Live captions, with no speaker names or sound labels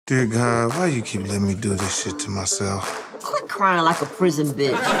Dear God, why you keep letting me do this shit to myself? Quit crying like a prison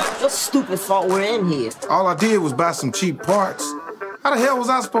bitch. Your stupid fault we're in here. All I did was buy some cheap parts. How the hell was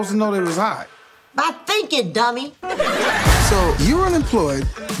I supposed to know they was hot? By thinking, dummy. So, you're unemployed,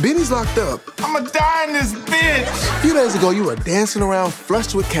 Benny's locked up. I'ma die in this bitch! A few days ago, you were dancing around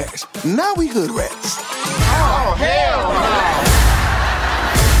flushed with cash. Now we hood rats. Oh, hell no!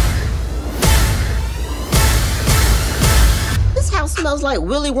 This house smells like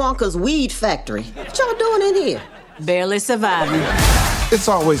Willy Wonka's weed factory. What y'all doing in here? Barely surviving. It's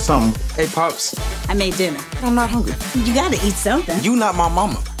always something. Hey, Pops. I made dinner. I'm not hungry. You gotta eat something. You not my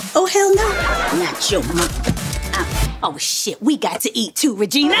mama. Oh, hell no. Not your mom. Oh, shit. We got to eat too,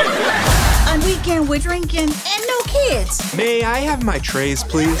 Regina. On weekend, we're drinking and no kids. May I have my trays,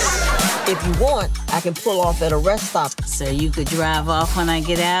 please? If you want, I can pull off at a rest stop. So you could drive off when I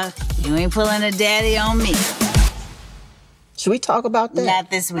get out? You ain't pulling a daddy on me. Should we talk about that? Not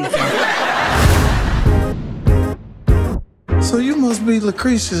this weekend. So you must be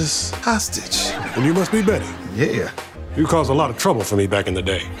Lucretia's hostage. And you must be Betty. Yeah, You caused a lot of trouble for me back in the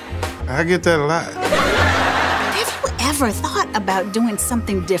day. I get that a lot. Have you ever thought about doing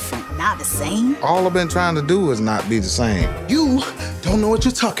something different, not the same? All I've been trying to do is not be the same. You don't know what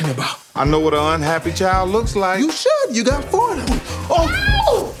you're talking about. I know what an unhappy child looks like. You should. You got 4 of them.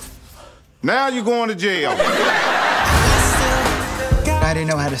 Oh! Now you're going to jail. I didn't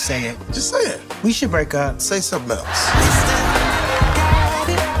know how to say it. Just say it. We should break up. Say something else.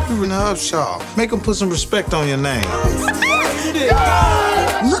 You're an Upshaw. Make them put some respect on your name.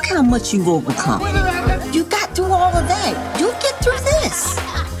 Look how much you've overcome. You got through all of that. You'll get through this.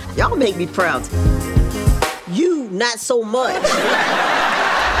 Y'all make me proud. You, not so much.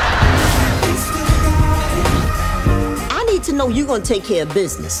 I need to know you're gonna take care of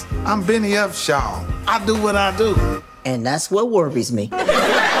business. I'm Bennie Upshaw. I do what I do. And that's what worries me.